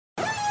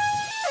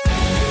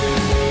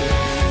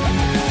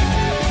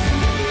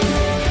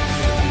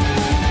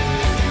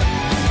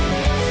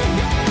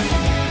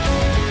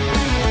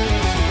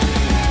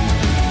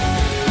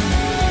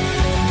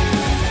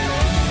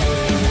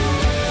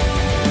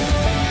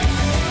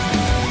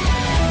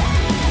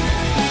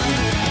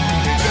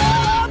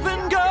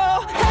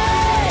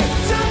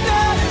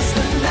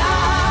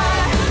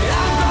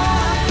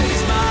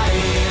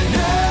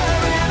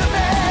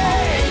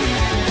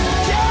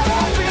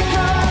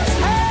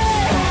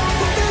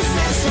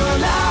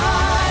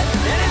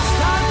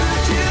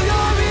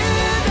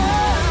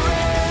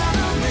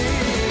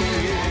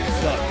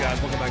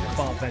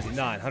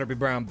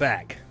HunterPBrown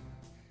back.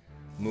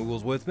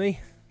 Moogle's with me.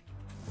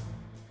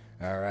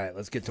 Alright,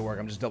 let's get to work.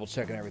 I'm just double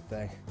checking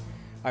everything.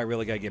 I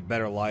really gotta get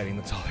better lighting,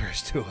 that's all there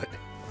is to it.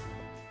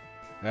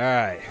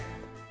 Alright.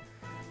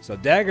 So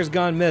Dagger's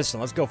gone missing.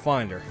 Let's go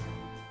find her.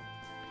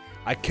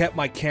 I kept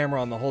my camera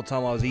on the whole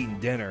time I was eating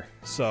dinner,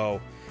 so,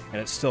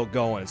 and it's still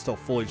going. It's still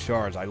fully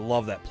charged. I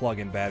love that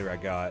plug-in battery I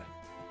got.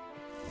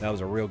 That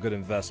was a real good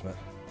investment.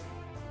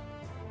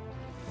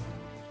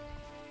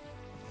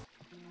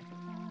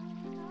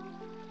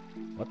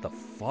 What the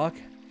fuck?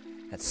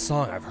 That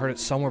song, I've heard it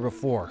somewhere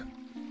before.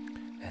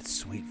 That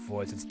sweet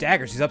voice. It's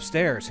Dagger, she's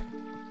upstairs.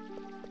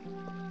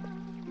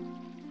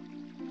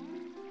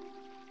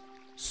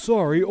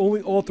 Sorry,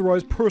 only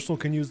authorized personnel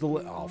can use the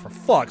oh, for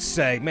fuck's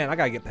sake. Man, I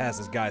gotta get past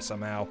this guy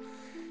somehow.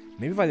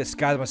 Maybe if I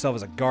disguise myself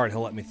as a guard,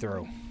 he'll let me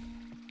through.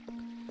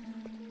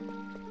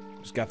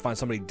 Just gotta find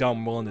somebody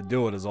dumb willing to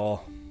do it is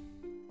all.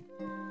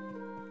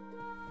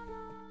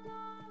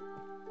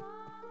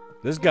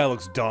 This guy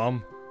looks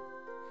dumb.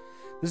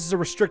 This is a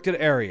restricted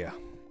area.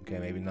 Okay,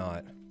 maybe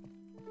not.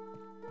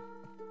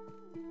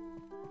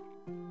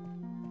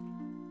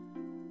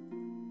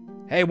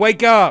 Hey,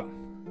 wake up!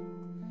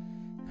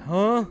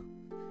 Huh?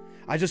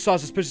 I just saw a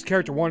suspicious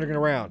character wandering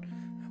around.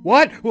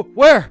 What?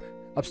 Where?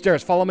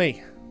 Upstairs, follow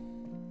me.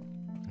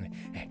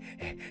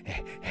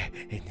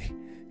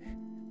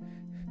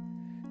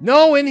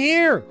 No, in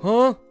here!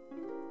 Huh?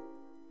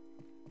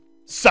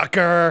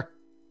 Sucker!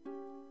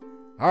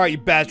 Alright, you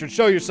bastard,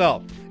 show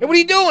yourself. Hey, what are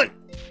you doing?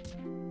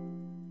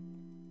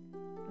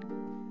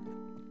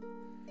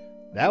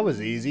 That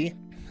was easy.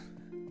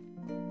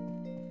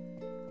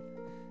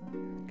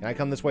 Can I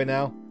come this way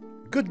now?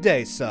 Good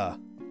day, sir.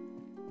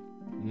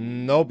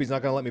 Nope, he's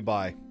not gonna let me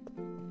by.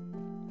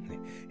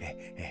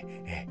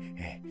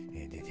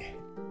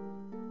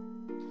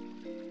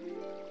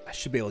 I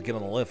should be able to get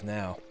on the lift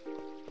now.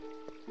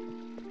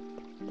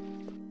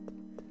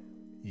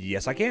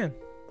 Yes, I can.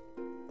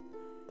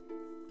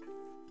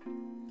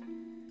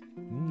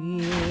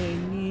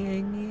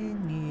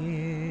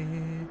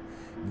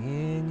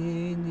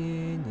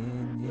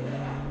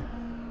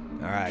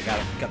 Alright,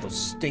 I got those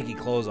stinky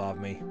clothes off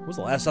me. When was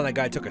the last time that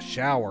guy took a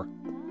shower?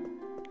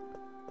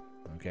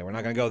 Okay, we're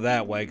not gonna go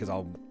that way because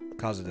I'll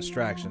cause a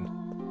distraction.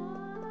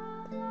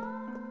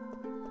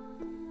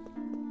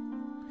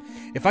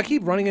 If I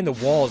keep running into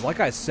walls,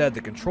 like I said,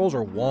 the controls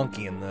are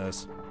wonky in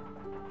this.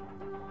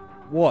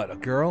 What, a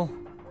girl?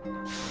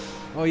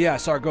 Oh yeah, I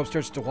saw her go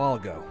upstairs just a while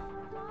ago.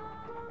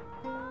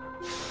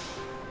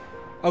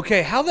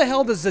 Okay, how the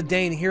hell does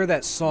Zidane hear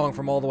that song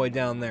from all the way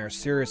down there?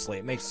 Seriously,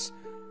 it makes...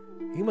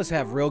 He must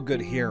have real good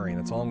hearing,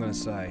 that's all I'm gonna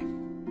say.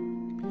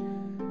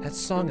 That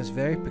song is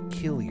very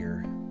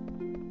peculiar.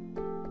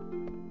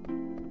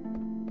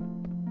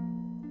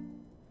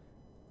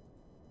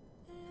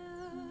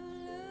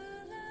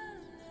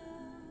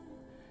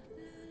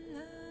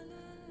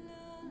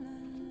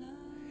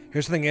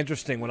 Here's something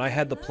interesting. When I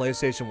had the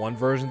PlayStation 1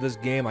 version of this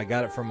game, I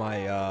got it from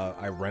my,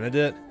 I rented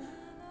it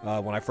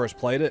when I first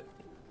played it.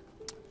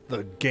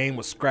 The game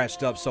was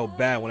scratched up so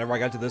bad, whenever I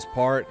got to this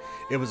part,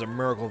 it was a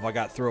miracle if I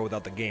got through it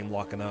without the game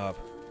locking up.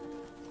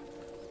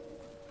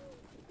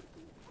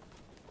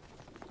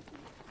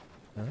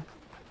 Huh?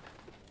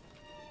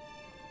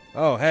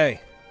 Oh,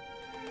 hey.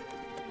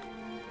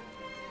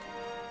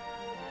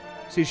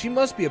 See, she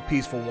must be a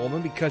peaceful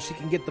woman because she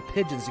can get the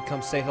pigeons to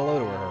come say hello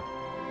to her.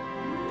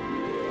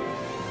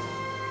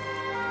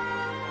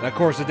 And of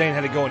course, Zidane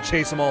had to go and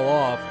chase them all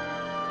off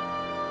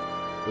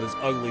with his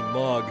ugly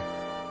mug.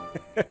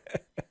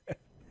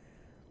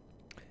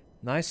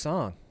 Nice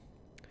song.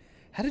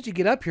 How did you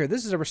get up here?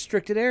 This is a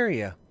restricted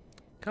area.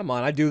 Come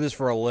on, I do this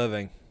for a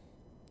living.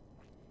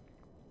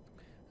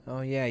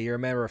 Oh yeah, you're a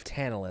member of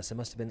Tantalus. It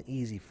must have been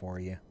easy for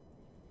you.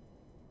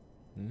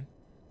 Hmm?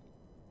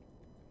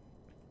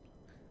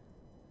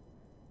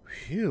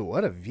 Phew,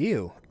 what a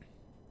view.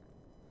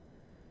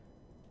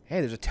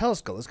 Hey, there's a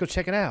telescope. Let's go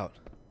check it out.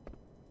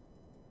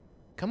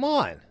 Come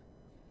on.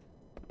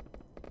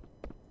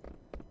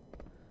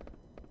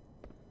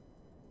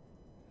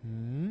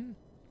 Hmm?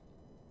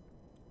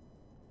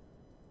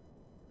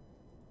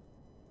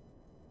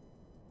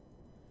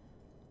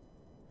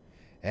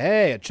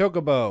 Hey, a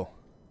chocobo.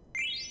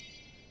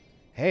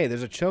 Hey,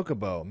 there's a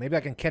chocobo. Maybe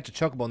I can catch a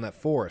chocobo in that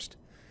forest.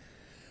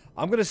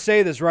 I'm going to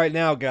say this right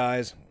now,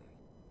 guys.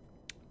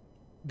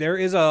 There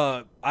is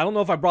a... I don't know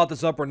if I brought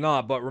this up or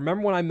not, but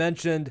remember when I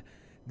mentioned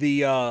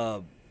the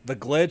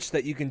glitch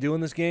that you can do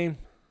in this game?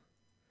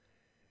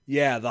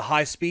 Yeah, the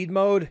high speed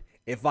mode.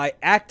 If I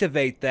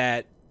activate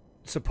that,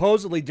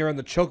 supposedly during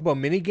the chocobo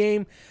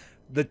minigame,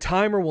 the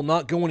timer will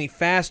not go any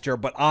faster,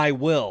 but I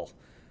will.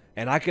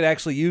 And I could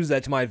actually use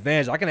that to my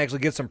advantage. I can actually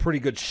get some pretty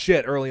good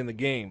shit early in the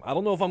game. I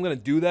don't know if I'm going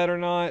to do that or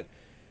not.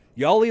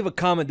 Y'all leave a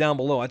comment down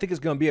below. I think it's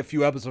going to be a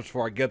few episodes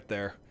before I get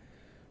there.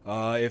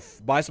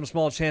 If by some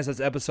small chance that's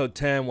episode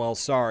 10, well,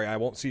 sorry. I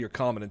won't see your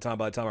comment in time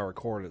by the time I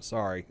record it.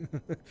 Sorry.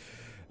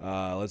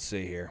 Let's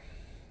see here.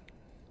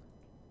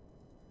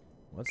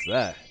 What's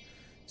that?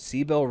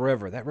 Seabell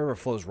River. That river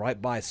flows right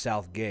by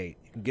South Gate.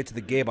 You can get to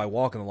the gate by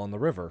walking along the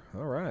river.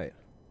 All right.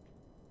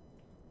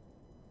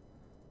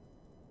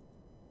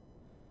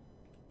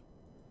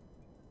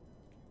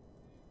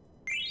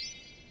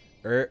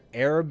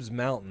 Arabs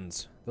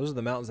Mountains. Those are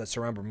the mountains that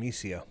surround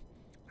Bermesia.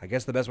 I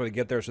guess the best way to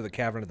get there is through the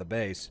cavern at the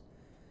base.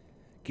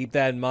 Keep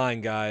that in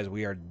mind, guys.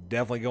 We are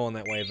definitely going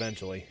that way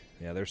eventually.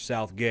 Yeah, there's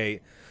South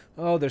Gate.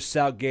 Oh, there's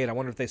South Gate. I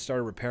wonder if they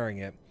started repairing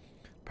it.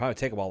 Probably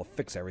take a while to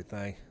fix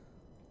everything.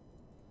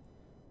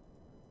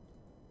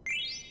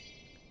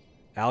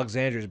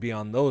 Alexandria's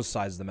beyond those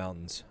sides of the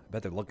mountains. I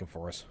bet they're looking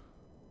for us.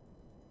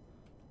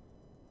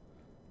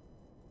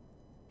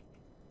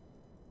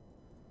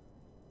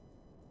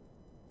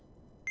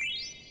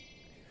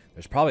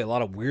 There's probably a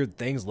lot of weird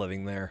things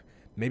living there.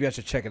 Maybe I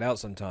should check it out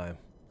sometime.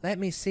 Let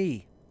me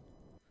see.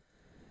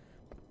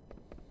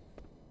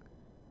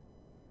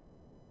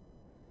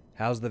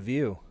 How's the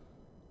view?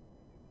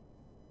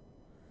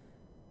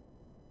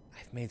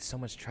 I've made so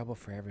much trouble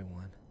for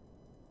everyone.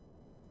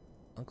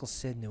 Uncle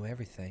Sid knew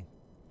everything.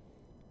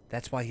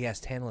 That's why he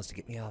asked Tantalus to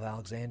get me out of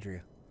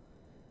Alexandria.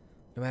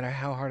 No matter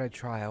how hard I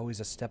try, always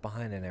a step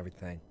behind in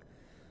everything.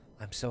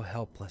 I'm so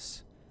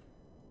helpless.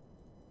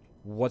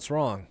 What's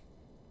wrong?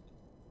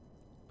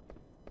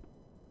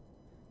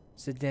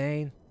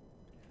 Zidane,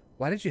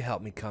 why did you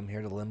help me come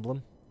here to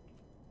Limblum?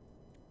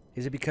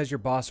 Is it because your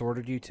boss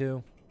ordered you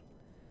to?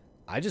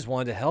 I just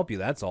wanted to help you,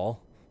 that's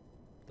all.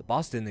 The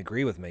boss didn't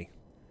agree with me,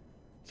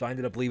 so I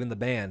ended up leaving the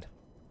band.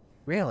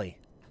 Really?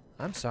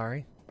 I'm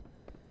sorry.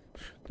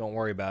 Don't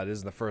worry about it. This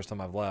isn't the first time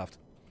I've left.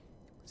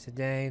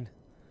 Zidane.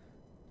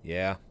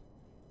 Yeah.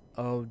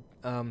 Oh,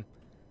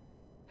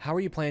 how are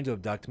you planning to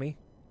abduct me?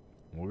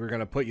 Well, we were going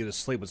to put you to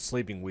sleep with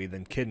sleeping weed,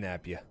 then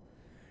kidnap you.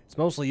 It's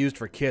mostly used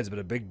for kids, but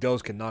a big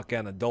dose can knock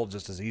out an adult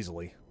just as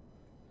easily.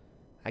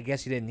 I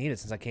guess you didn't need it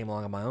since I came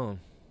along on my own.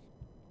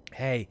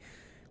 Hey,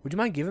 would you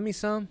mind giving me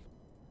some?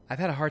 I've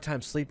had a hard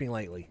time sleeping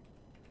lately.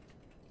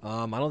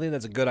 I don't think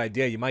that's a good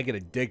idea. You might get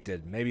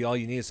addicted. Maybe all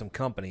you need is some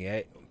company,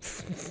 eh?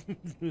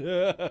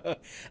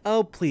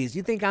 Oh, please.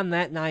 You think I'm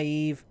that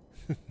naive?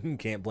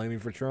 Can't blame me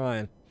for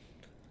trying.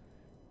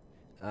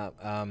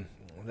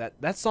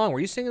 That song,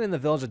 were you singing in the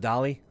village of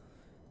Dolly?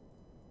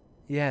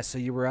 Yeah, so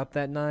you were up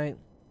that night?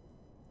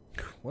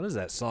 What is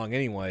that song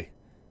anyway?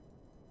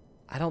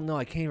 I don't know.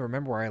 I can't even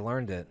remember where I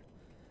learned it.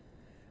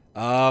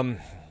 I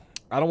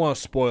don't want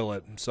to spoil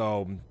it,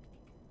 so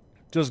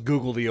just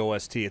Google the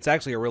OST. It's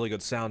actually a really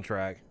good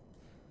soundtrack.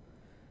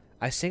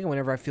 I sing it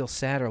whenever I feel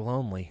sad or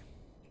lonely.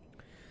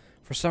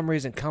 For some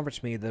reason, it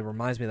comforts me that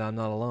reminds me that I'm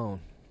not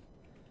alone.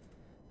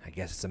 I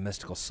guess it's a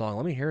mystical song.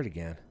 Let me hear it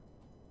again.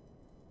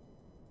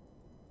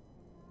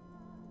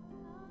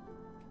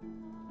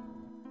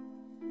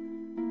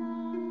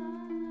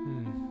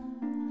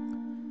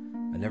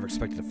 I never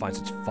expected to find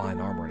such fine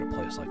armor in a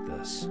place like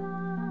this.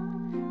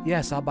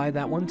 Yes, I'll buy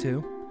that one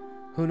too.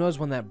 Who knows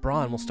when that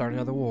Braun will start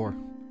another war.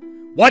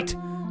 What?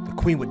 The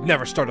Queen would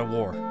never start a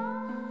war.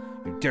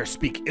 You dare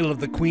speak ill of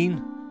the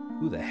Queen?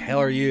 Who the hell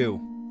are you?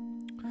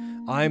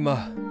 I'm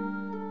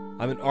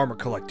an armor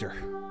collector.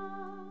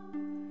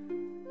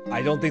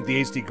 I don't think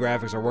the HD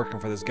graphics are working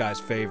for this guy's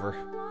favor.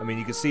 I mean,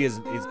 you can see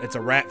it's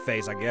a rat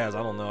face, I guess.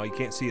 I don't know. You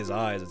can't see his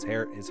eyes.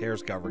 His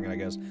hair's covering it, I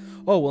guess.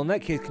 Oh, well, in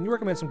that case, can you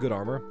recommend some good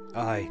armor?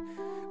 I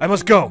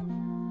must go.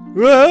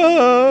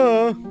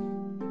 Ah!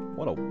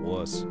 What a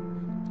wuss.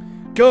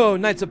 Go,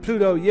 Knights of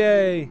Pluto,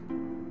 yay!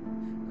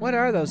 What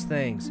are those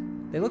things?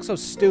 They look so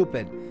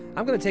stupid.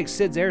 I'm gonna take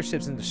Sid's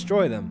airships and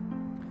destroy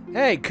them.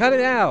 Hey, cut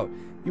it out!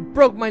 You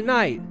broke my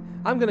night.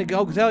 I'm gonna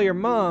go tell your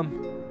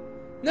mom.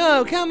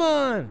 No, come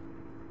on!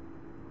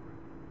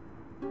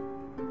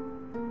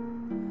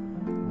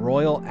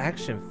 Royal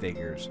action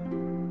figures.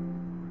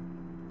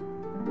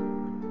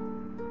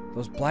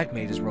 Those black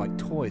mages were like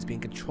toys being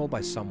controlled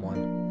by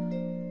someone.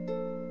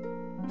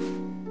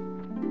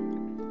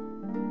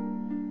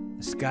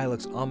 The sky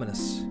looks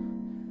ominous.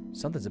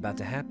 Something's about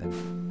to happen.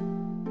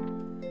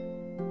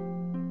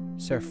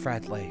 Sir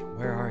Fratley,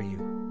 where are you?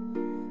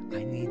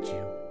 I need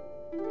you.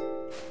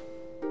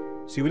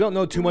 See, we don't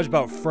know too much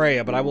about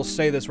Freya, but I will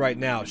say this right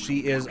now.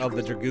 She is of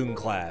the Dragoon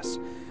class.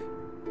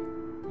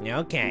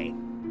 Okay.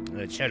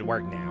 It should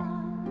work now.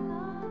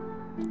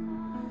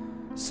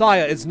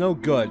 Saya, it's no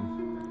good.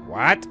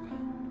 What?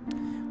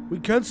 We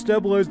can't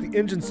stabilize the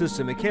engine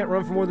system. It can't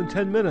run for more than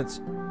 10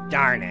 minutes.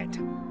 Darn it.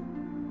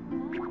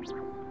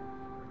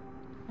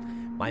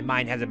 My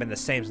mind hasn't been the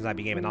same since I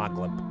became an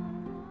Oglimp.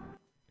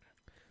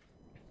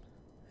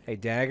 Hey,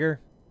 Dagger.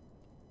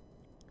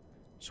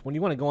 So when do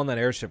you want to go on that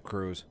airship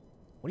cruise?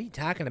 What are you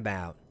talking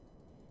about?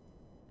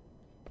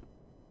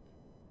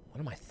 What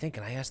am I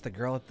thinking? I asked the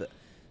girl at the...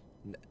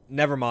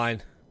 Never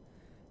mind.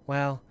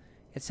 Well,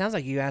 it sounds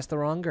like you asked the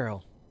wrong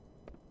girl.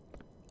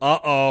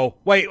 Uh-oh.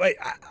 Wait.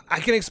 I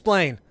can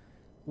explain.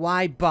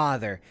 Why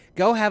bother?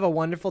 Go have a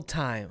wonderful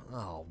time.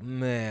 Oh,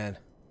 man.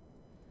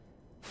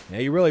 Yeah,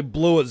 you really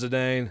blew it,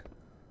 Zidane.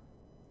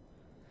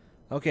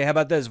 Okay, how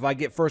about this? If I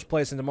get first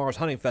place in tomorrow's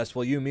hunting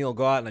festival, you and me will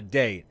go out on a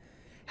date.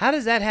 How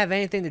does that have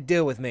anything to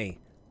do with me?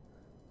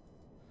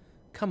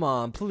 Come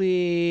on,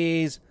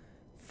 please.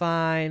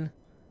 Fine.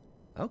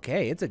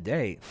 Okay, it's a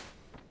date.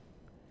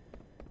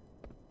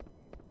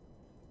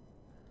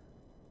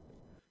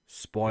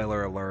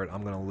 Spoiler alert,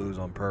 I'm gonna lose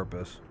on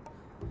purpose.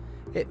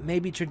 It may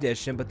be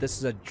tradition, but this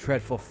is a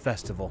dreadful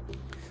festival.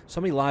 So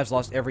many lives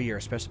lost every year,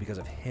 especially because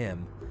of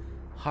him.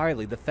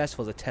 Hardly, the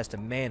festival is a test of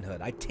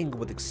manhood. I tingle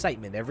with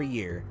excitement every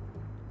year.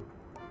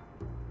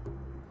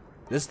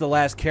 This is the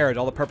last carriage.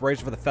 All the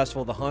preparations for the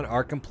festival of the hunt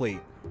are complete.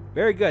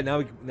 Very good. Now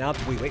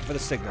we wait for the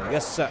signal.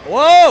 Yes, sir.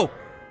 Whoa!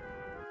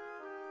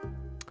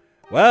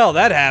 Well,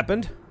 that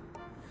happened.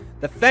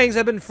 The Fangs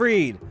have been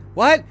freed.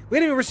 What? We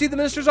didn't even receive the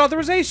minister's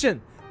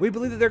authorization. We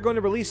believe that they're going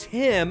to release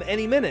him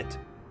any minute.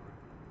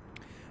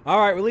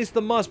 Alright, release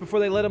the Muss before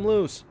they let him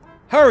loose.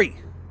 Hurry!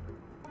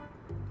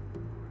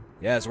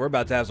 Yes, we're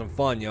about to have some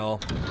fun, y'all.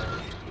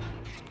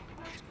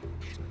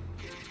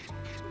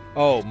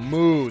 Oh,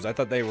 moos. I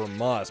thought they were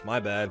Muss. My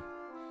bad.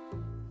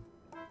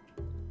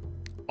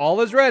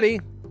 All is ready.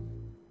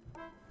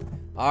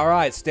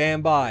 Alright,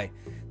 stand by.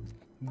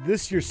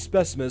 This year's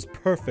specimen is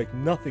perfect.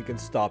 Nothing can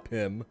stop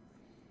him.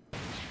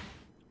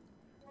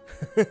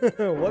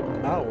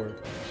 What power?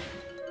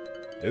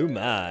 Oh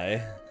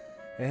my.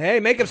 Hey,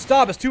 make him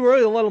stop. It's too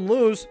early to let him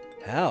loose.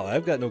 How?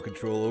 I've got no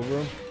control over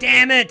him.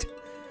 Damn it!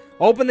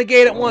 Open the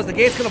gate at once. The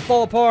gate's gonna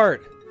fall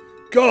apart.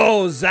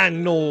 Go,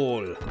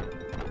 Zanol!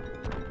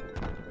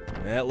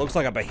 Yeah, it looks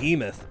like a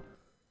behemoth.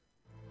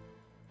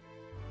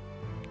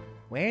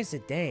 Where's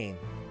Zidane?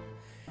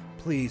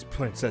 Please,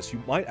 princess,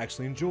 you might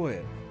actually enjoy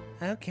it.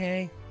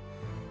 Okay.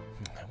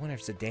 I wonder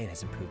if Zidane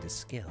has improved his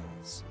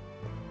skills.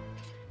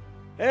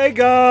 Hey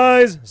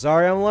guys!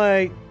 Sorry I'm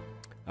late.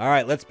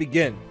 Alright, let's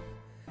begin.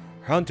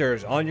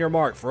 Hunters, on your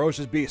mark.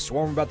 Ferocious beasts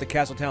swarm about the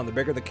castle town. The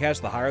bigger the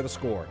catch, the higher the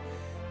score.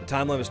 The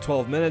time limit is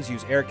 12 minutes.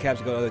 Use air cabs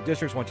to go to other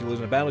districts. Once you lose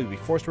in a battle, you'll be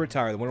forced to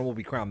retire. The winner will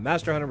be crowned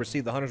Master Hunter and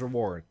receive the Hunter's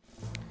reward.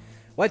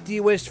 What do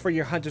you wish for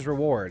your Hunter's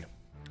reward?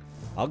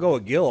 I'll go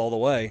with Gil all the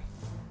way.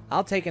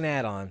 I'll take an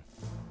add-on.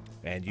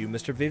 And you,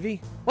 Mr.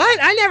 Vivi? What?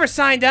 I never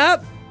signed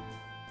up!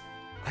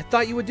 I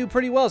thought you would do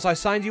pretty well, so I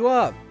signed you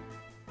up.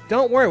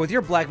 Don't worry, with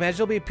your black magic,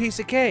 you'll be a piece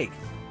of cake.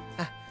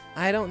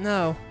 I don't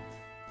know.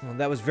 Well,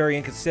 that was very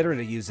inconsiderate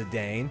of you,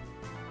 Zidane.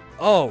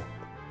 Oh.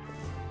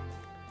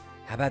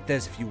 How about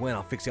this? If you win,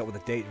 I'll fix you up with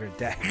a date for a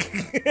deck.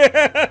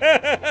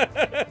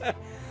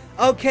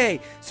 Okay,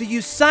 so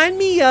you signed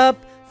me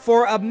up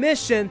for a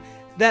mission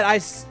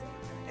that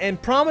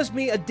and promised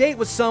me a date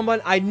with someone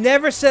I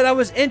never said I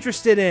was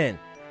interested in.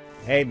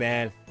 Hey,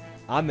 man,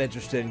 I'm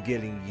interested in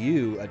getting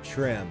you a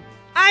trim.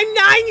 I'm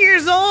 9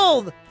 years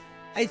old!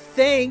 I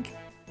think.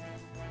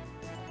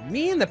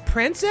 Me and the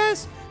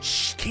princess?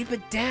 Shh, keep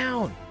it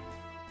down.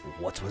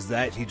 What was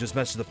that? He just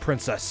mentioned the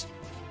princess.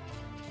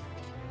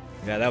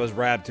 Yeah, that was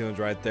Rabtoons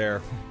right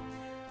there.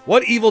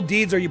 What evil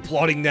deeds are you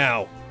plotting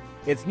now?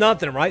 It's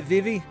nothing, right,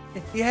 Vivi?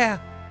 Yeah.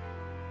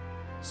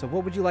 So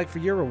what would you like for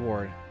your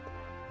reward?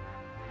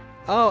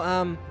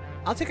 Oh,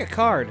 I'll take a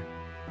card.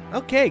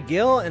 Okay,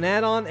 Gil, an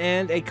add-on,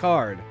 and a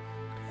card.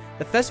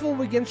 The festival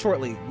will begin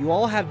shortly. You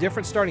all have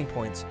different starting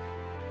points.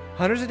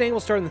 Hunter Zidane will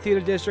start in the theater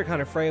district,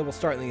 Hunter Freya will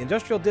start in the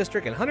industrial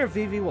district, and Hunter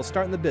Vivi will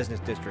start in the business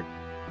district.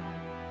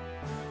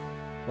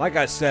 Like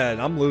I said,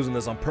 I'm losing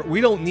this on we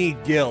don't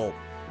need Gil.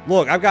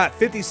 Look, I've got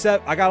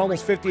 57, I got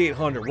almost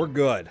 5,800. We're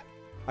good.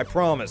 I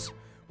promise.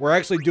 We're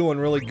actually doing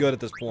really good at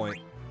this point.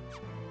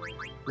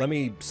 Let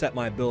me set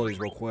my abilities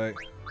real quick.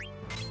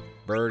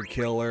 Bird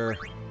Killer.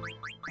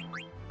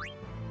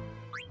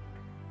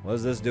 What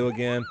does this do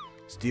again?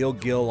 Steal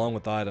Gil along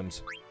with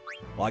items.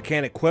 Well, I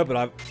can't equip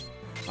it.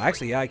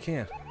 Actually, yeah, I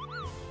can.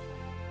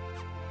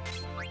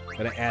 I'm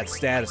gonna add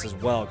status as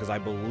well, because I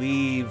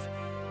believe...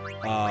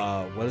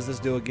 what does this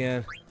do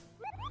again?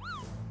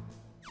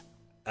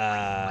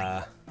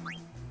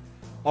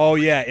 Oh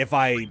yeah, if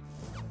I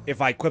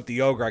equip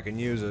the ogre, I can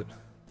use it.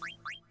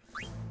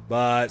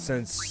 But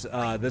since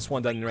this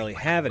one doesn't really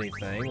have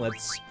anything, okay,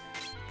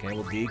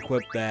 we'll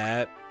de-equip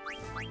that.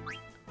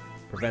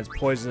 Prevents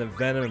poison and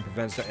venom and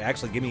prevents...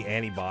 Actually, give me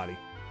antibody.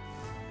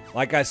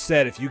 Like I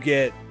said, if you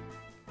get...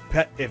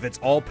 if it's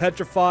all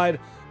petrified,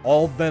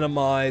 all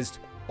venomized,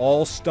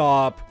 all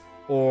stop,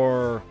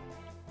 or...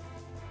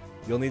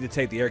 You'll need to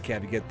take the air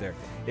cab to get there.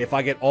 If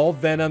I get all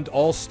venomed,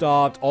 all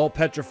stopped, all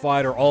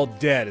petrified, or all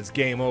dead, it's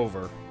game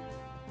over.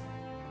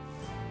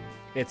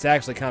 It's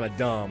actually kind of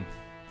dumb.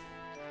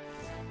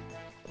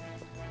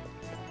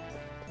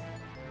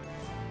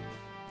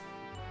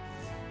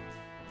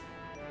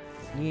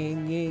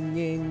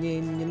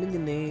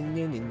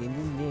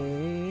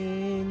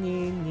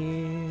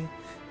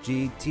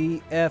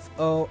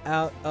 GTFO,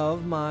 out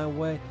of my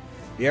way.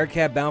 The air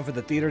cab bound for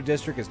the theater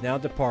district is now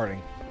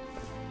departing.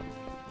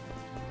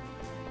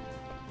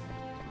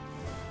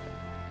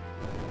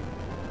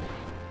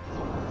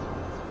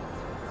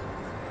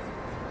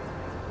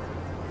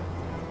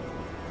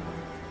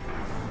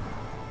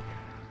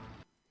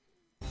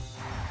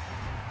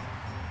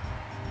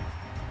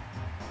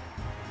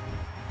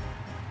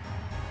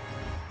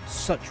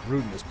 Such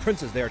rudeness.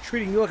 Princess, they are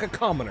treating you like a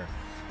commoner.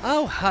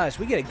 Oh, hush.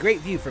 We get a great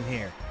view from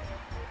here.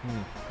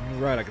 You're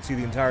right. I can see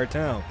the entire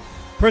town.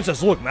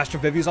 Princess, look. Master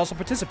Vivi is also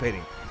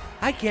participating.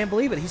 I can't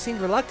believe it. He seemed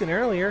reluctant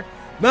earlier.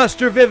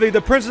 Master Vivi, the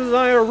princess and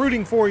I are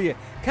rooting for you.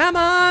 Come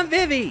on,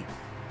 Vivi.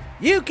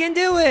 You can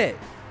do it.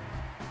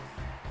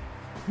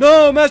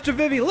 No, Master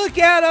Vivi, look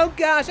out! Oh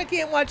gosh, I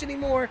can't watch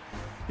anymore.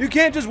 You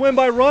can't just win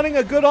by running.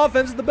 A good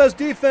offense is the best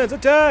defense.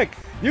 Attack!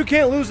 You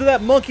can't lose to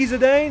that monkey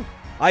Zidane.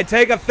 I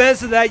take offense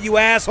to that, you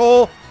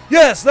asshole.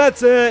 Yes,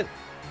 that's it.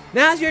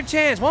 Now's your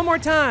chance. One more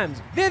time.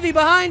 Vivi,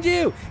 behind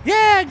you.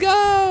 Yeah,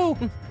 go!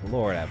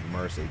 Lord have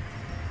mercy.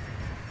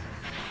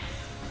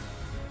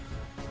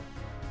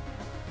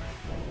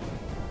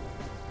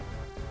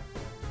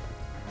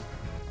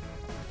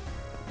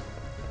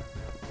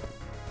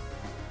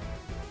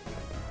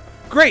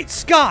 Great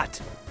Scott!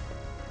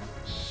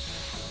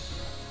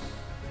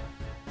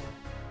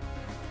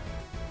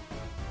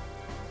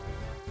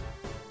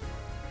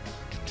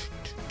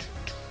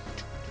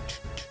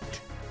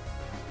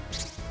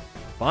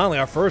 Finally,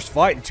 our first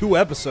fight in 2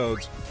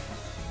 episodes.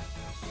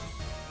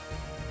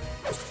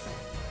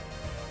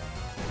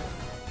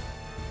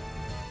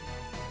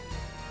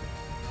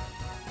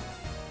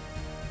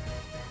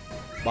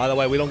 By the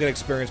way, we don't get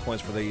experience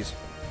points for these.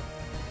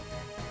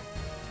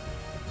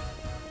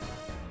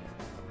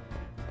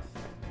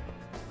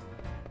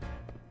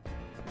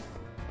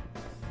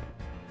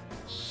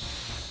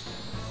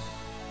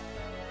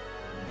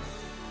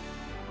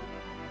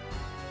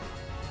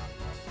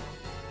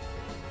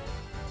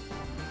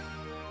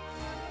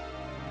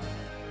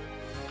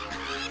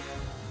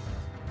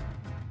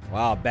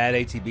 Wow, bad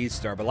ATB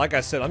start. But like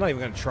I said, I'm not even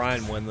going to try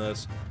and win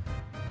this.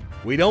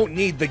 We don't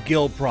need the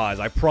guild prize,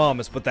 I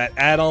promise. But that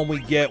add-on we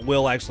get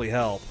will actually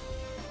help.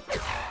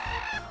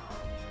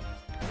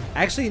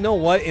 Actually, you know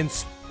what?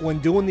 When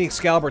doing the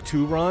Excalibur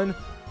 2 run,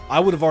 I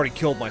would have already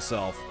killed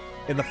myself.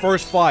 In the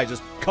first fight,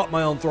 just cut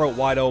my own throat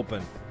wide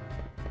open.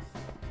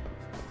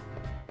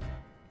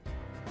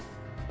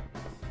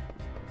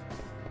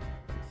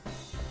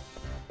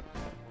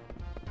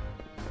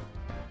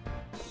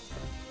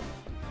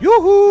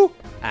 Yoo-hoo!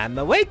 I'm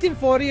waiting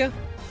for you.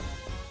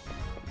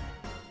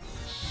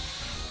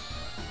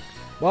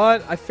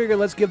 What? I figured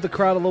let's give the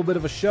crowd a little bit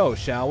of a show,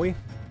 shall we?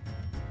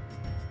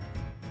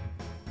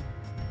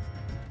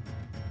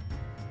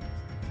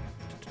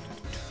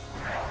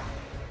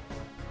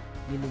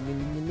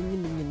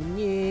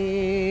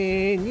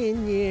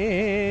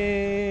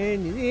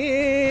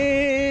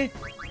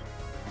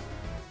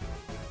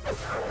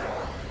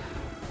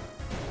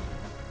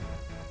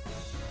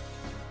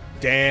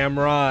 Damn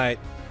right.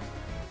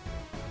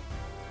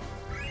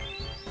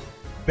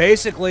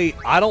 Basically,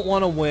 I don't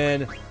want to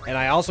win, and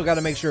I also got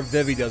to make sure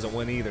Vivi doesn't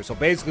win either. So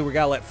basically, we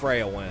got to let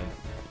Freya win.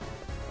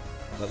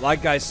 But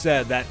like I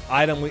said, that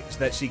item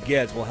that she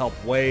gets will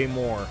help way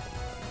more.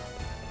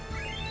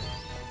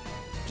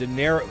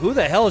 Gennaro. Who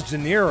the hell is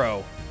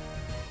Gennaro?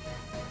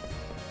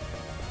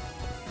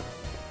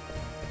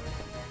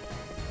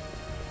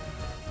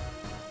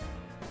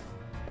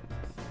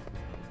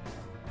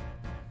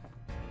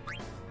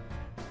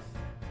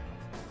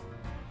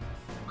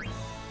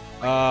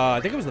 I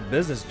think it was the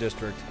business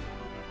district.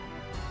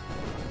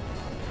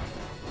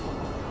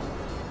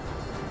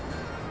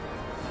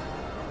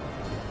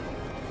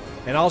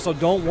 And also,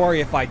 don't worry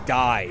if I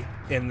die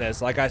in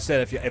this. Like I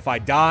said, if I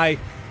die,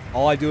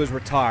 all I do is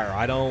retire.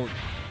 I don't...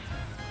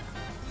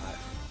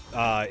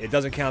 it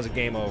doesn't count as a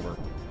game over.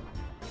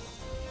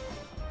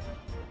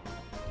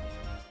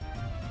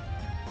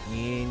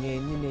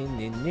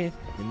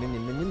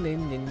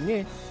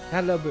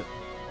 Hello, oh,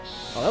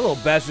 that little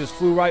bastard just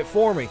flew right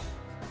for me.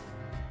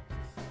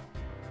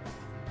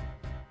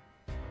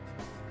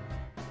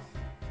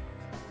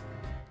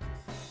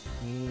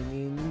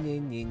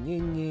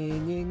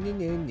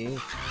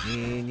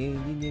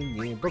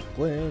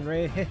 Brooklyn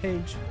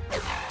Rage.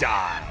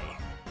 Die.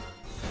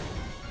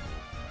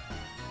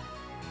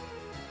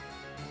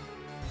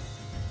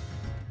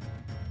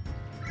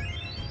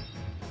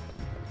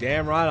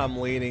 Damn right I'm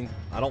leading.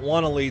 I don't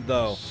want to lead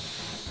though.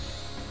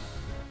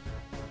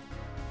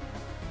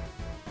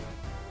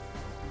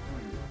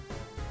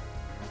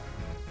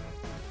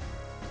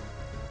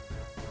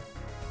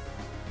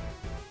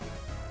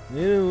 I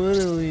don't want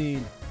to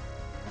lead.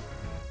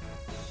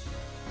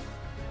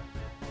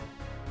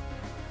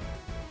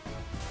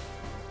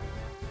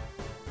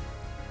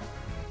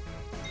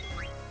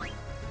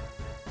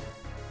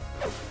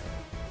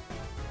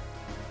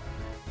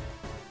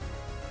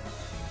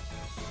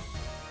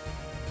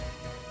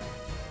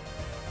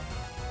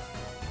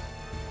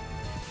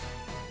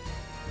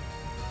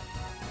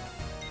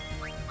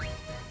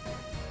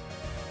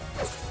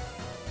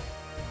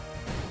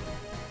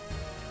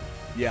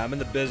 Yeah, I'm in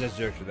the business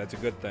district. That's a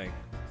good thing.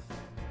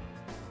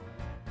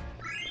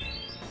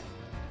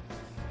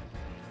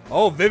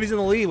 Oh, Vivi's in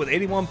the lead with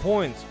 81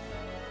 points.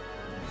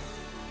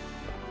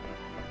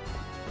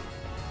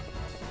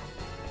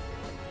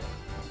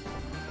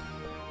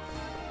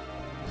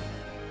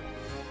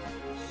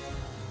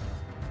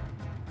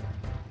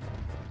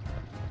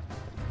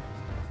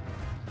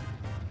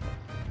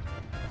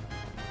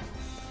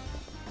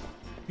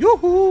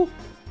 Yoo-hoo!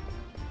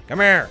 Come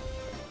here.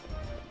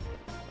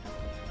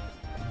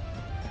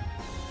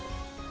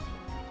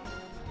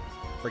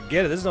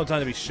 Forget it. This is no time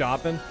to be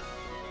shopping.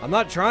 I'm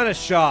not trying to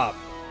shop.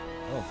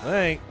 Oh,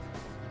 thank.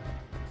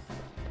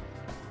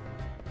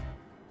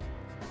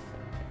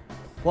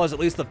 Plus, at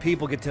least the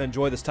people get to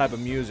enjoy this type of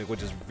music,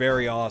 which is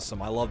very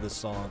awesome. I love this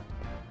song.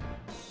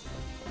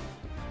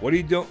 What are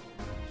you doing?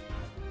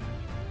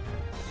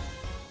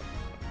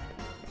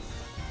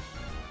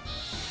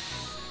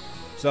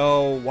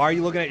 So, why are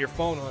you looking at your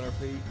phone, Hunter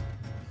P?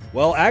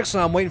 Well,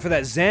 actually, I'm waiting for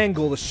that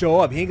Zangul to show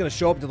up. He ain't gonna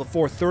show up until the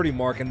 4:30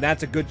 mark, and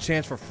that's a good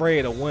chance for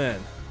Freya to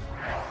win.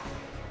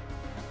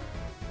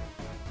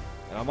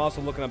 And I'm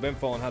also looking up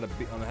info on how to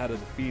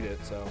defeat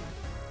it. So.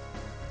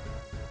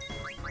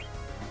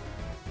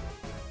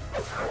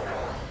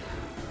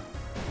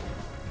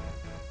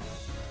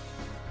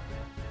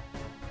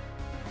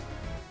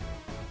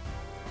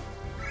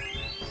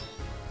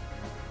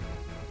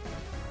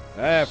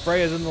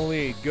 Freya's in the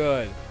lead.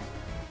 Good.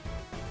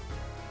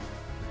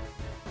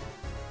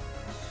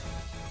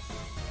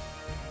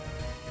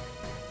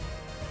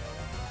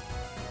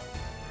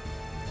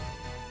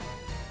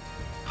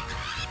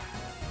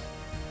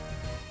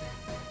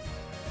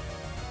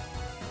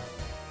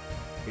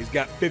 He's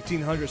got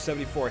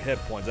 1,574 hit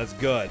points. That's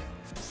good.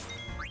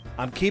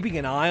 I'm keeping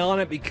an eye on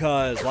it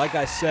because, like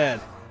I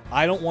said,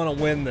 I don't want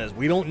to win this.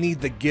 We don't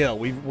need the gil.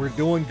 We're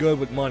doing good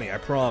with money, I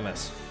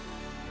promise.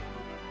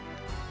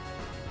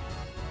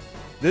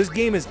 This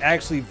game is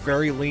actually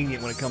very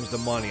lenient when it comes to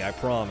money, I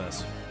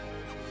promise.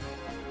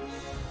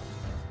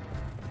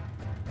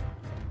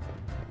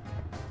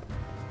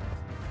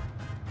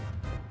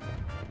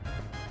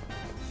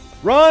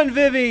 Run,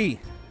 Vivi!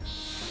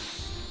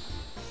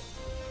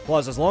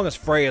 Plus, as long as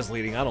Freya's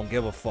leading, I don't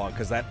give a fuck,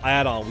 because that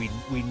add-on,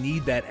 we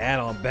need that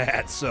add-on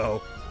bad, so...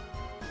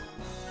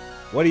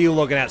 What are you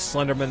looking at,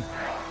 Slenderman?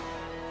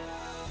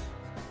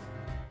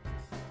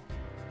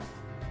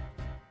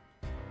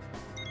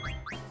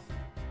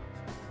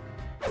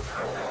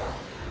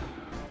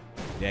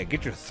 Yeah,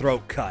 get your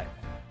throat cut.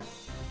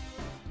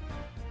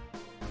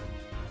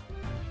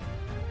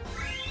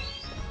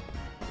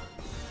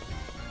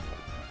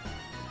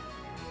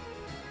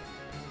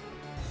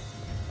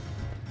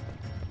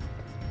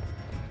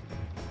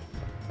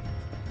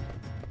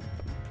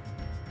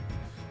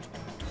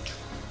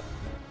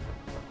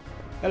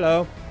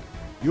 Hello.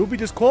 You'll be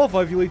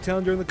disqualified if you leave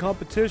town during the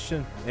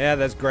competition. Yeah,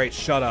 that's great.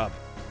 Shut up.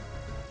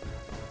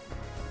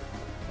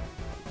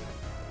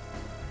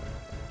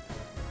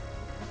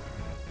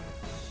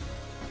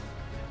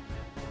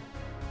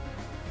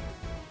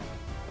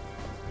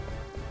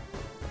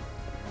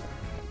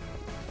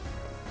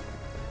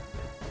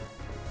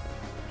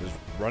 Just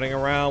running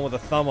around with a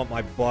thumb up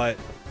my butt.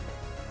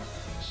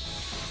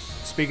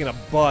 Speaking of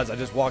butts, I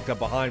just walked up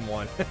behind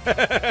one.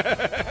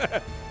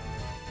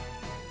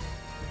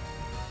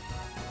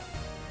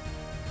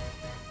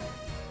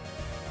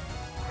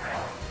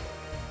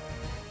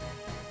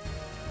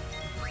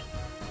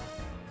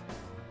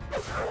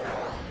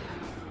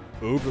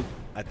 Oops,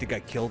 I think I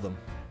killed him.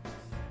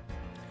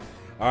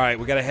 Alright,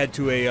 we gotta head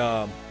to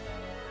a,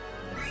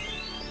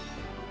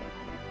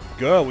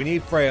 Good, we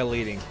need Freya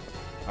leading.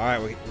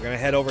 Alright, we're gonna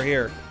head over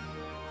here.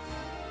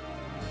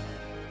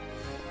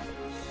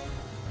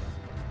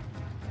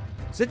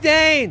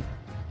 Zidane!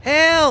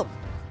 Help!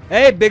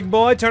 Hey, big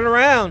boy, turn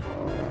around.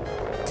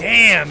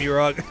 Damn, you're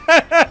ugly.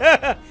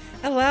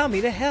 Allow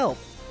me to help.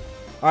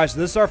 Alright, so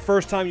this is our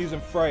first time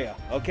using Freya.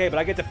 Okay, but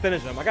I get to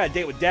finish him. I got a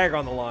date with Dagger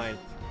on the line.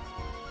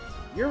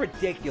 You're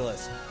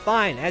ridiculous.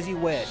 Fine, as you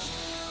wish.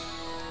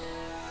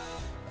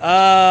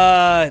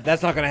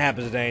 That's not gonna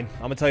happen, Zidane.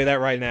 I'm gonna tell you that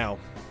right now.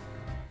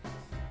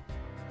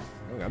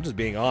 I'm just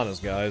being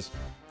honest, guys.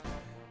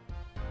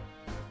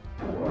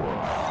 You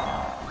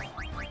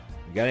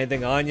got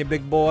anything on you,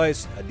 big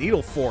boys? A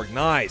needle fork,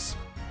 nice.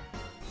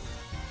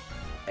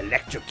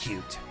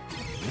 Electrocute.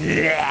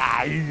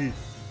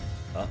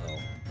 Uh-oh.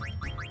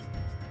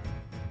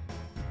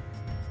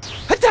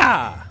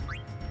 Hata!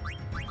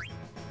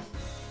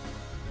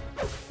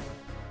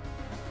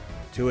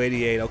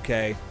 288,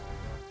 okay.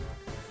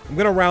 I'm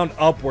gonna round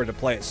upward to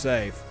play it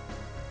safe.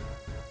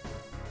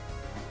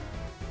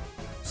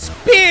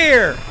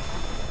 Spear!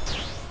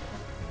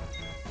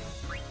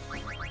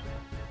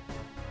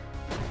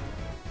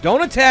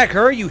 Don't attack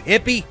her, you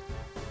hippie!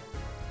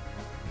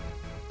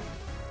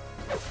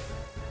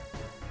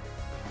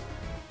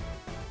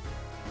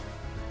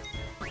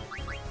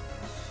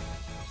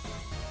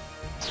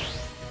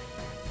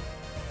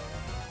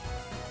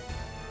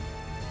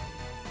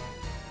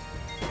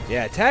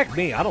 Yeah, attack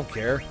me. I don't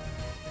care.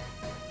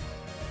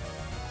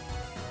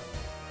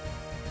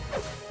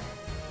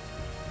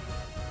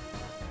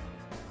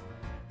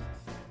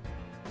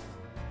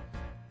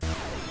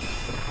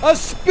 A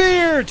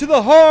spear to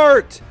the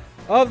heart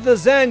of the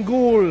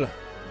Zangul.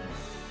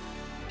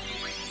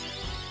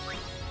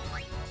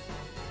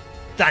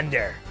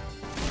 Thunder.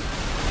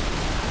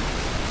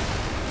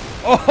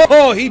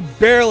 Oh, he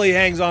barely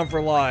hangs on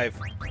for life.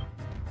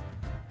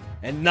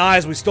 And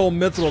nice, we stole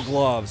mithril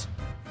gloves.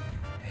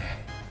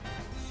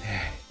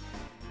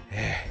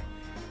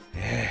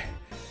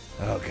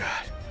 Oh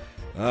god.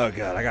 Oh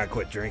god, I gotta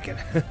quit drinking.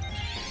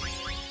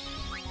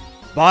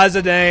 Bye,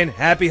 Zidane.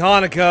 Happy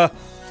Hanukkah.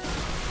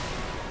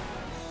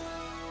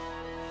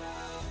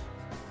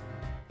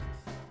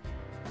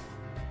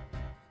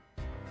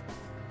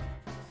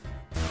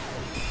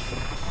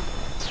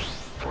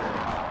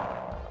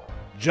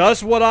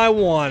 Just what I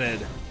wanted.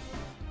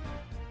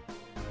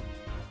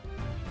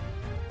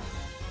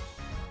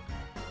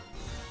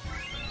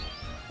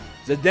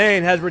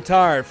 Zidane has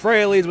retired.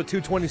 Freya leads with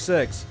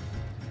 226.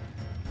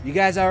 You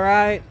guys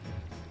alright?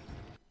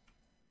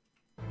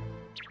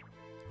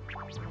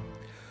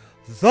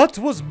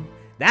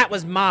 That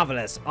was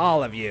marvelous,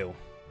 all of you.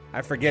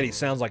 I forget, he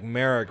sounds like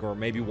Merrick or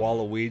maybe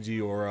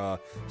Waluigi or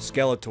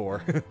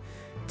Skeletor.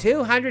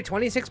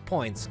 226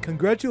 points.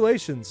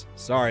 Congratulations.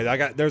 Sorry,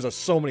 there's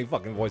so many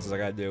fucking voices I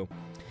gotta do.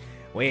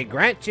 We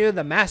grant you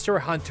the Master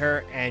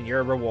Hunter and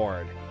your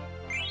reward.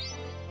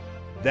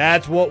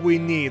 That's what we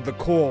need, the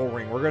coral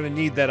ring. We're gonna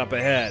need that up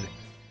ahead.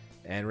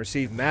 And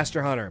receive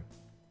Master Hunter.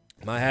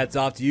 My hat's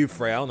off to you,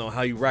 Freya. I don't know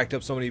how you racked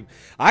up so many...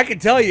 I can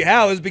tell you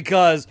how, is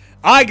because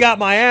I got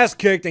my ass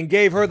kicked and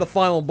gave her the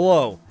final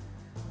blow.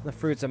 The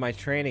fruits of my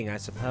training, I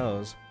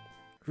suppose.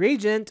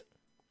 Regent!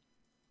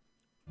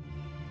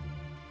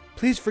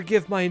 Please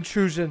forgive my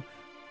intrusion.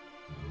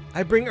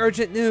 I bring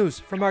urgent news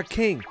from our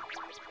king.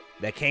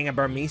 The king of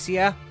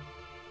Burmecia?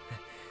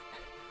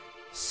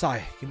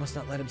 Sigh, you must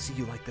not let him see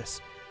you like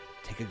this.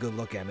 Take a good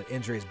look at him. An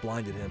injury has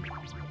blinded him.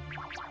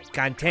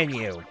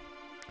 Continue.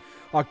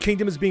 Our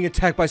kingdom is being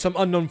attacked by some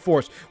unknown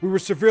force. We were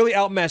severely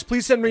outmatched.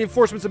 Please send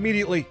reinforcements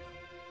immediately.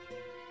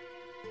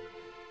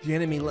 The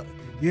enemy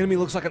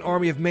looks like an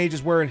army of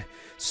mages wearing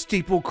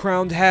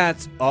steeple-crowned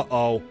hats.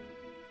 Uh-oh.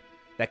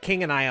 The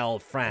king and I are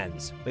old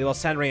friends. We will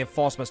send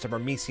reinforcements to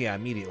Burmecia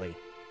immediately.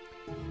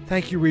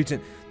 Thank you,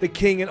 Regent. The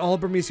king and all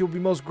of Burmecia will be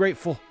most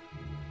grateful.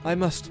 I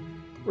must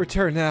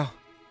return now.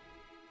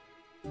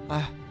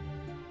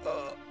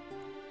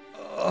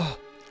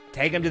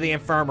 Take him to the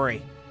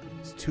infirmary.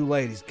 It's too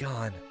late. He's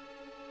gone.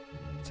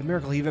 It's a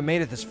miracle he even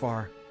made it this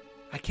far.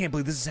 I can't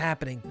believe this is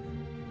happening.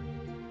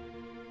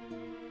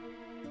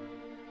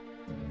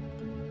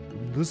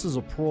 This is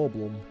a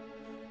problem.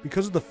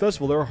 Because of the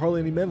festival, there are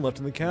hardly any men left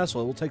in the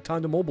castle. It will take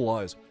time to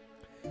mobilize.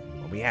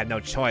 Well, we have no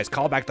choice.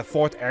 Call back the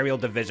 4th Aerial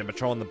Division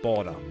patrolling the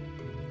border.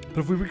 But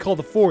if we recall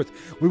the 4th,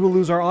 we will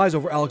lose our eyes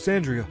over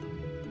Alexandria.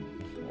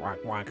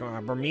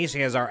 Burmecia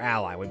is our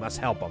ally. We must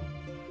help them.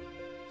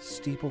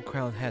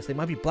 Steeple-crowned hats. They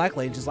might be black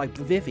ladies just like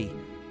Vivi.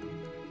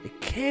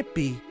 It can't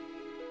be.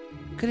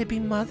 Could it be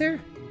Mother?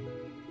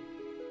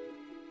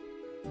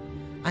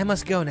 I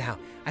must go now.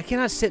 I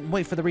cannot sit and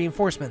wait for the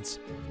reinforcements.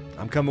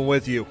 I'm coming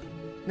with you.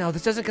 No,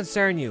 this doesn't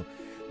concern you.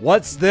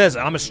 What's this?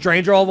 I'm a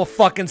stranger all of a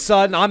fucking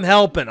sudden? I'm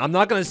helping. I'm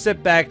not gonna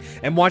sit back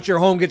and watch your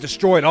home get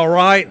destroyed,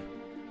 alright?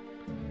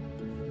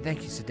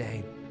 Thank you,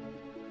 Zidane.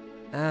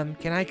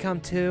 Can I come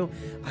too?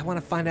 I want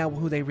to find out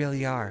who they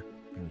really are.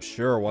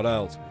 Sure, what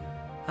else?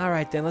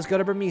 Alright then, let's go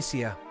to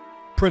Burmecia.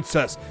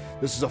 Princess,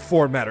 this is a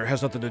foreign matter. It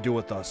has nothing to do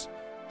with us.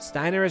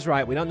 Steiner is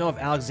right. We don't know if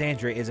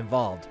Alexandria is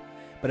involved.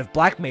 But if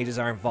black mages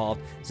are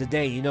involved,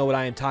 Zidane, you know what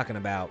I am talking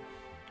about.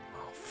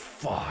 Oh,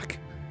 fuck.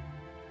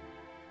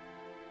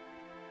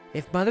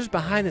 If Mother's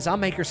behind this, I'll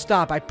make her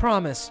stop. I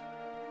promise.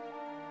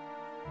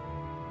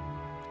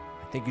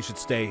 I think you should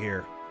stay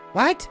here.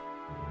 What?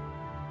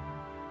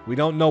 We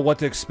don't know what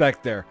to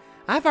expect there.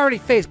 I've already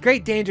faced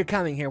great danger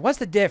coming here. What's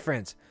the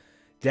difference?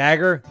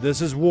 Dagger, this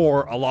is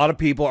war. A lot of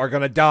people are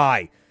gonna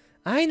die.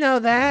 I know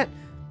that.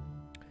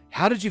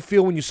 How did you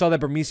feel when you saw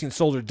that Burmesian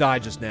soldier die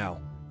just now?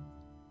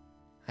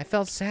 I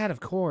felt sad,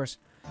 of course.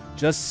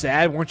 Just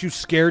sad? Weren't you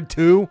scared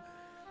too?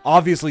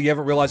 Obviously, you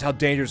haven't realized how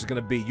dangerous it's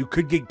gonna be. You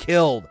could get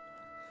killed.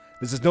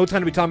 This is no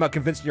time to be talking about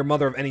convincing your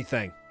mother of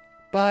anything.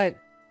 But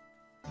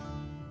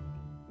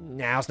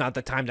now's not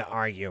the time to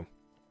argue.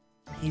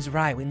 He's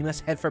right. We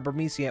must head for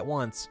Burmecia at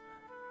once.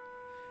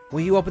 Will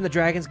you open the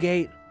Dragon's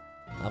Gate?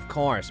 Of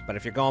course, but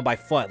if you're going by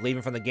foot,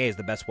 leaving from the gate is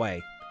the best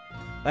way.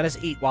 Let us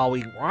eat while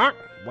we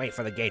wait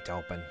for the gate to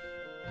open.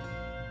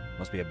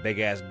 Must be a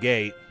big-ass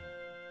gate.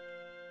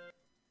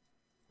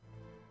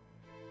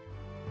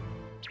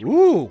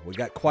 Ooh, we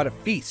got quite a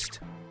feast.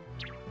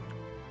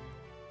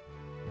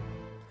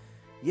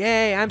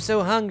 Yay, I'm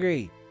so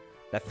hungry.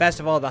 The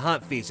Festival of the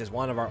Hunt Feast is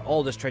one of our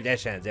oldest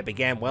traditions. It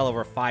began well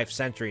over 5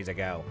 centuries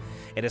ago.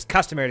 It is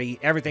customary to eat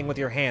everything with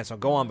your hands, so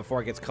go on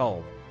before it gets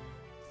cold.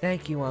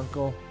 Thank you,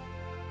 Uncle.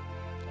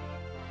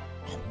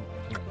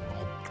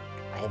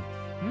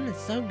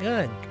 It's so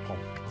good.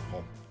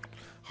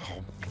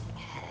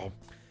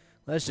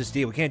 Let's just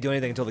eat. We can't do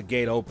anything until the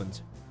gate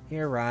opens.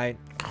 You're right.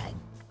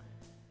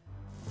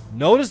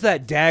 Notice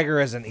that Dagger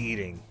isn't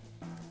eating.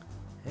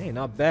 Hey,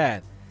 not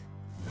bad.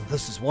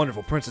 This is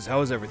wonderful. Princess,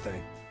 how is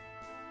everything?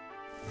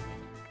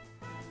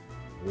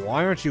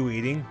 Why aren't you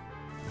eating?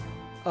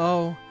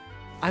 Oh,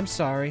 I'm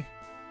sorry.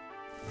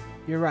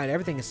 You're right.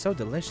 Everything is so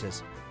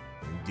delicious.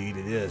 Indeed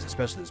it is.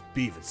 Especially this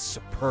beef. It's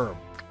superb.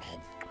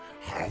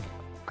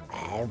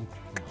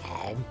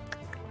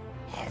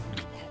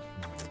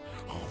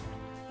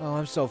 Oh,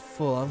 I'm so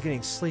full. I'm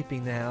getting sleepy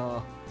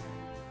now.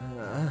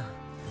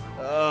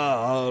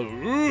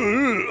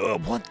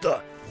 What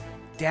the?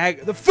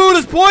 The food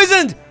is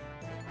poisoned!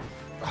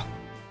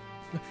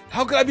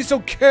 How could I be so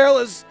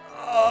careless?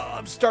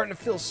 I'm starting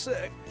to feel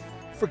sick.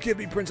 Forgive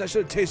me, Prince. I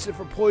should have tasted it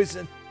for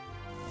poison.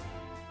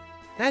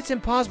 That's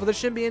impossible. There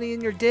shouldn't be any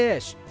in your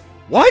dish.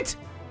 What?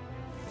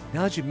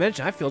 Now that you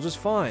mention, I feel just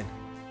fine.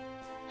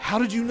 How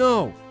did you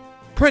know?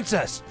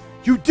 Princess,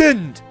 you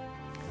didn't!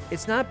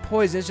 It's not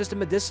poison, it's just a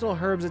medicinal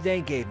herb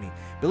Zidane gave me.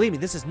 Believe me,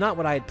 this is not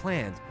what I had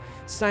planned.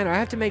 Steiner, I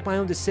have to make my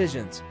own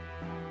decisions.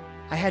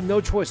 I had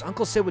no choice.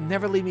 Uncle Sid would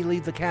never let me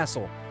leave the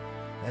castle.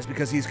 That's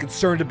because he's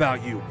concerned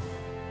about you.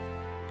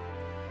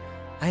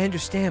 I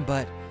understand,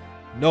 but...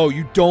 No,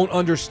 you don't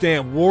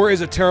understand. War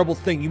is a terrible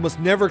thing. You must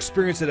never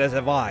experience it as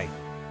have I.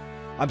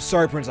 I'm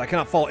sorry, Prince. I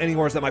cannot follow any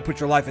orders that might put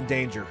your life in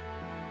danger.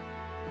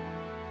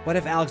 What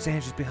if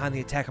Alexandria's behind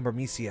the attack on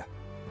Bermesia?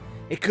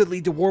 It could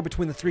lead to war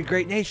between the three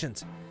great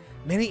nations.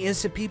 Many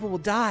innocent people will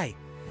die.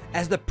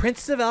 As the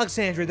Princess of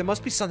Alexandria, there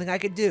must be something I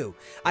could do.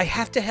 I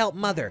have to help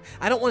Mother.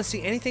 I don't want to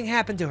see anything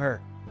happen to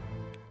her.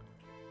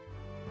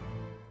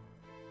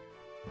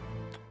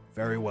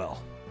 Very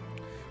well.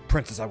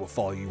 Princess, I will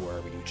follow you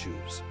wherever you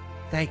choose.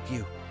 Thank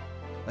you.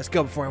 Let's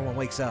go before anyone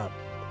wakes up.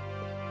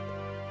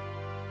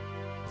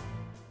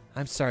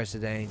 I'm sorry,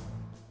 Zidane.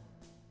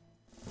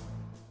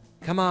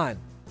 Come on.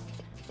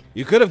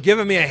 You could have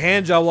given me a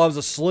hand job while I was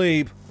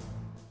asleep.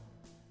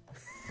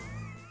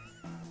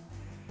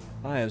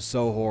 I am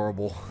so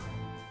horrible.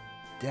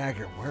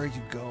 Dagger, where are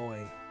you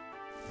going?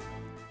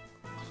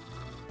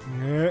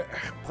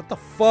 What the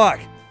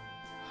fuck?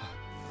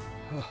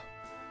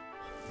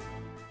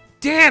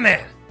 Damn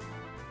it!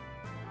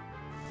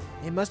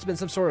 It must have been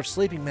some sort of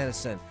sleeping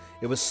medicine.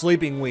 It was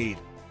sleeping weed.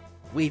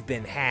 We've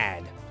been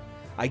had.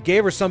 I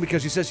gave her some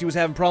because she said she was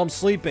having problems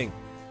sleeping.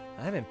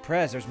 I'm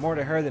impressed. There's more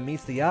to her than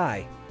meets the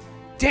eye.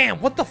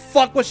 Damn, what the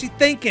fuck was she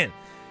thinking?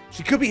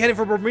 She could be heading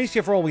for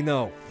Bermesia for all we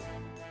know.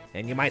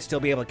 And you might still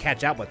be able to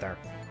catch up with her.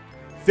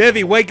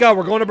 Vivi, wake up.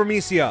 We're going to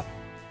Bermesia.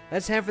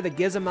 Let's head for the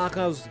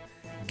Gizamalu's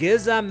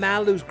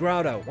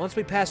grotto. Once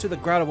we pass through the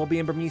grotto, we'll be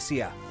in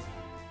Bermesia.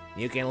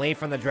 You can leave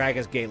from the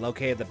Dragon's Gate,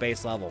 located at the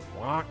base level.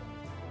 What?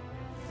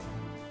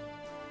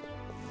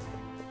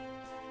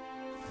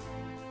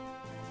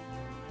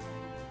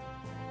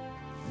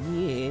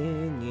 Yeah,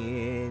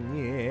 yeah,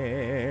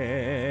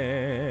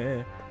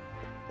 yeah.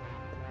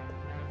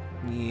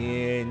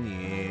 Yeah,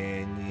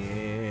 yeah,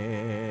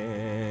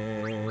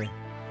 yeah.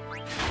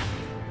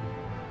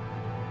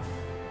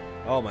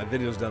 Oh, my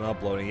video's done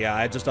uploading. Yeah,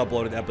 I just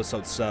uploaded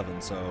episode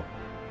 7, so...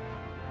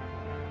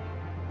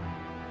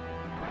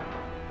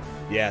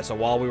 Yeah, so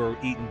while we were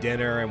eating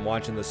dinner and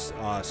watching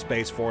the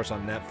Space Force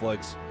on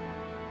Netflix,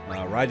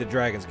 Ride to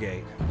Dragon's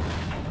Gate.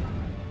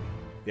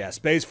 Yeah,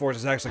 Space Force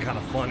is actually kind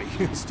of funny.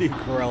 Steve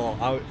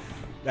Carell,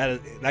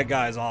 that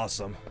guy is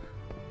awesome.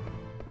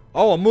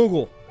 Oh, a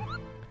Moogle.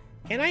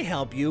 Can I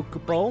help you,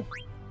 Kupo?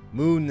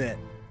 Moonit.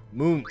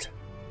 Moont.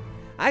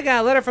 I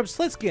got a letter from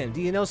Slitskin.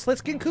 Do you know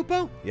Slitskin,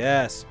 Kupo?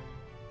 Yes.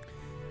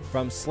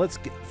 From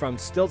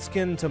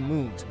Stiltskin to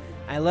Moont.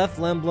 I left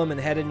Lemblum and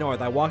headed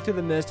north. I walked through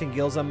the mist in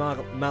Gilza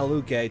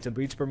Maluke to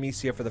reach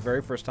Bermesia for the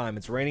very first time.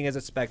 It's raining as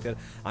expected.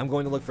 I'm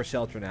going to look for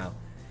shelter now.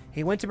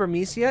 He went to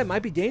Bermesia? It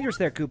might be dangerous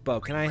there,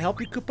 Kupo. Can I help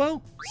you,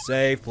 Kupo?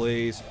 Save,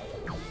 please.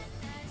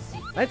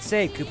 Let's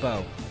save,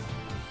 Kupo.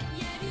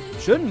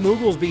 Shouldn't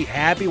Moogles be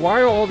happy?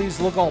 Why are all these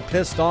look all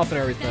pissed off and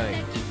everything?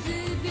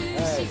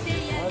 Hey,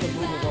 why are the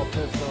Moogles all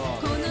pissed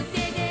off?